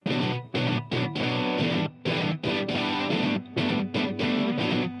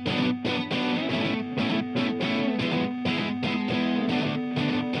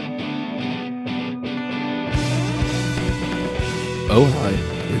Oh, hi,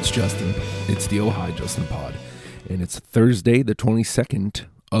 it's Justin. It's the Oh, hi, Justin pod. And it's Thursday, the 22nd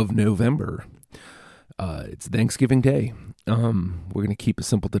of November. It's Thanksgiving Day. We're going to keep it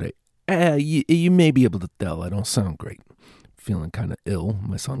simple today. You may be able to tell I don't sound great. Feeling kind of ill.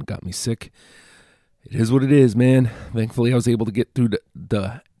 My son got me sick. It is what it is, man. Thankfully, I was able to get through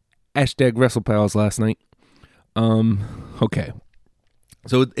the hashtag WrestlePals last night. Okay.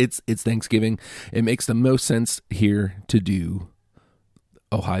 So it's Thanksgiving. It makes the most sense here to do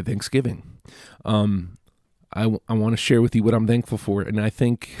Oh, hi, Thanksgiving. I want to share with you what I'm thankful for, and I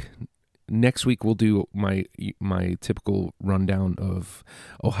think next week we'll do my typical rundown of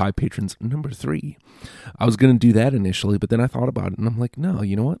Oh, hi, patrons number 3. I was going to do that initially, but then I thought about it, and I'm like, no,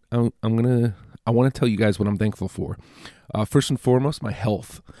 you know what? I want to tell you guys what I'm thankful for. First and foremost, my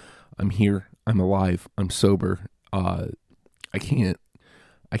health. I'm here. I'm alive. I'm sober. I can't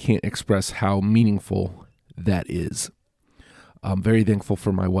express how meaningful that is. I'm very thankful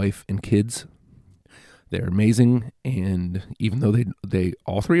for my wife and kids. They're amazing, and even though they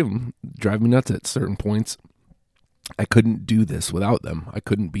all three of them drive me nuts at certain points, I couldn't do this without them. I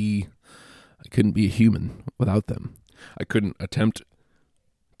couldn't be a human without them. I couldn't attempt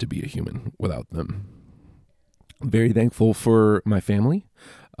to be a human without them. I'm very thankful for my family.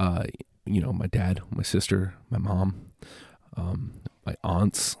 My dad, my sister, my mom, my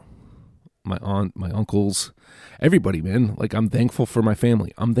aunts, my uncles, everybody, man. Like, I'm thankful for my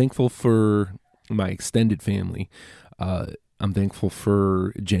family. I'm thankful for my extended family. I'm thankful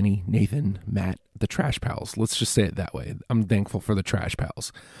for Jenny, Nathan, Matt, the Trash Pals. Let's just say it that way. I'm thankful for the Trash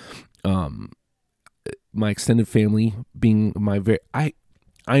Pals. My extended family being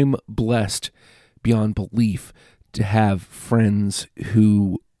I'm blessed beyond belief to have friends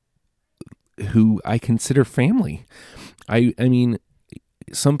who I consider family. I mean,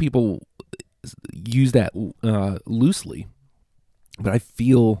 some people use that loosely, but I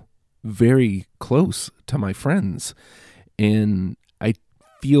feel very close to my friends, and I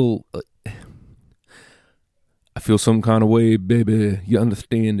feel some kind of way, baby. You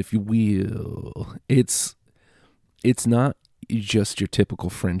understand, if you will. It's not just your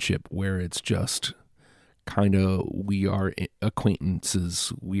typical friendship where it's just kind of we are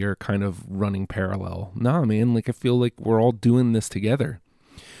acquaintances. We are kind of running parallel. Nah, man. Like, I feel like we're all doing this together.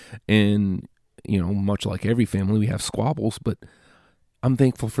 And, much like every family, we have squabbles, but I'm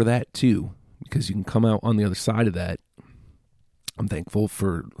thankful for that too, because you can come out on the other side of that. I'm thankful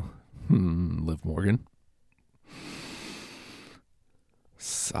for Liv Morgan.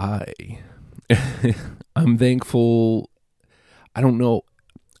 Sigh. I'm thankful. I don't know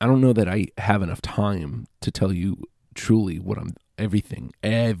that I have enough time to tell you truly what everything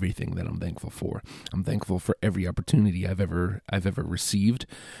that I'm thankful for. I'm thankful for every opportunity I've ever received,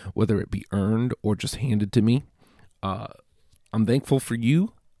 whether it be earned or just handed to me. I'm thankful for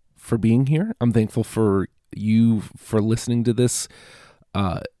you for being here. I'm thankful for you for listening to this.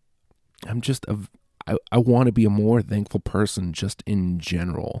 I want to be a more thankful person just in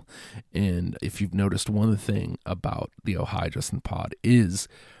general. And if you've noticed, one thing about the Oh, hi, Justin pod is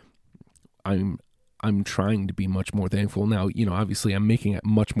I'm trying to be much more thankful. Now, obviously I'm making it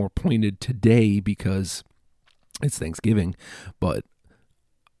much more pointed today because it's Thanksgiving, but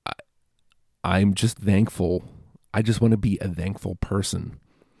I'm just thankful. I just want to be a thankful person.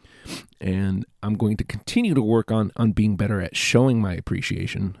 And I'm going to continue to work on being better at showing my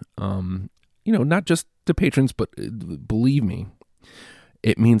appreciation. Not just to patrons, but believe me,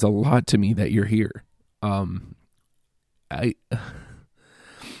 it means a lot to me that you're here. I'm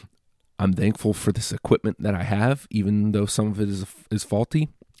thankful for this equipment that I have, even though some of it is faulty.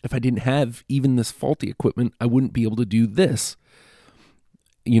 If I didn't have even this faulty equipment, I wouldn't be able to do this.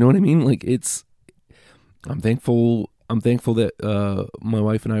 You know what I mean? Like, I'm thankful that my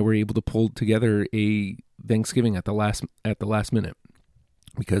wife and I were able to pull together a Thanksgiving at the last minute,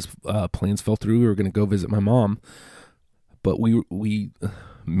 because plans fell through. We were going to go visit my mom, but we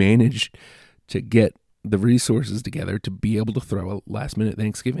managed to get the resources together to be able to throw a last minute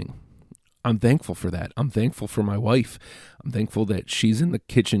Thanksgiving. I'm thankful for that. I'm thankful for my wife. I'm thankful that she's in the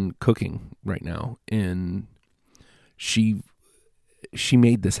kitchen cooking right now, and she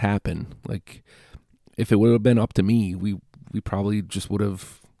made this happen. Like, if it would have been up to me, we probably just would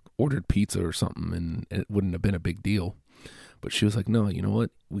have ordered pizza or something, and it wouldn't have been a big deal. But she was like, no, you know what?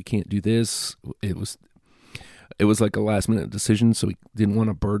 We can't do this. It was like a last minute decision, so we didn't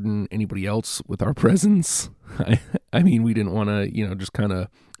want to burden anybody else with our presence. I mean, we didn't want to, just kind of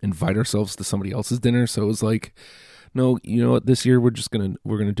invite ourselves to somebody else's dinner. So it was like, no, you know what? This year we're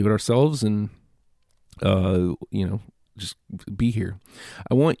gonna do it ourselves, and just be here.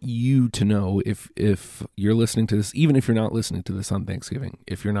 I want you to know if you're listening to this, even if you're not listening to this on Thanksgiving,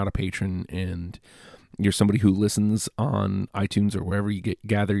 if you're not a patron and you're somebody who listens on iTunes or wherever you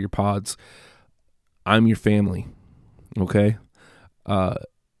gather your pods, I'm your family. Okay.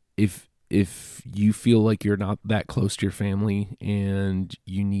 If you feel like you're not that close to your family and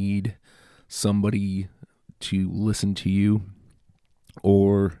you need somebody to listen to you,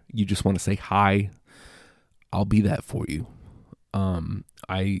 or you just want to say hi, I'll be that for you.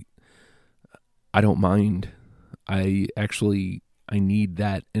 I don't mind. I need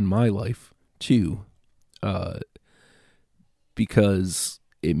that in my life too, because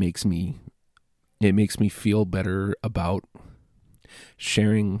it makes me feel better about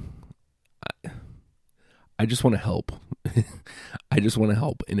sharing. I just want to help. I just want to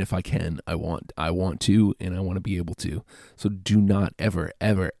help. And if I can, I want to, and I want to be able to. So do not ever,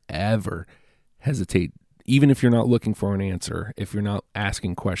 ever, ever hesitate. Even if you're not looking for an answer, if you're not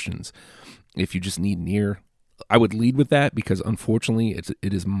asking questions, if you just need an ear, I would lead with that, because unfortunately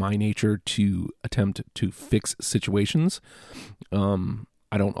it is my nature to attempt to fix situations.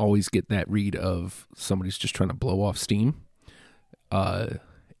 I don't always get that read of somebody's just trying to blow off steam.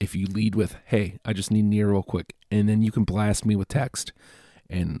 If you lead with, hey, I just need an ear real quick, and then you can blast me with text,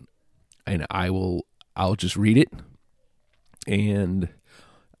 and I'll just read it, and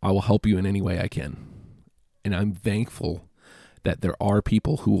I will help you in any way I can. And I'm thankful that there are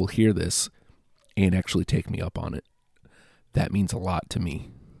people who will hear this and actually take me up on it. That means a lot to me.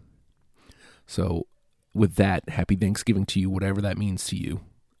 So with that, happy Thanksgiving to you, whatever that means to you.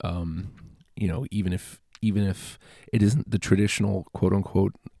 Even if it isn't the traditional quote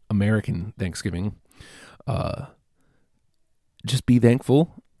unquote American Thanksgiving, just be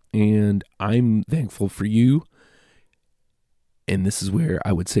thankful. And I'm thankful for you. And this is where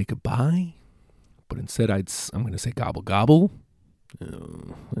I would say goodbye, but instead I'm going to say gobble gobble.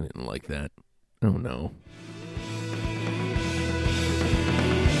 Oh, I didn't like that. Oh no.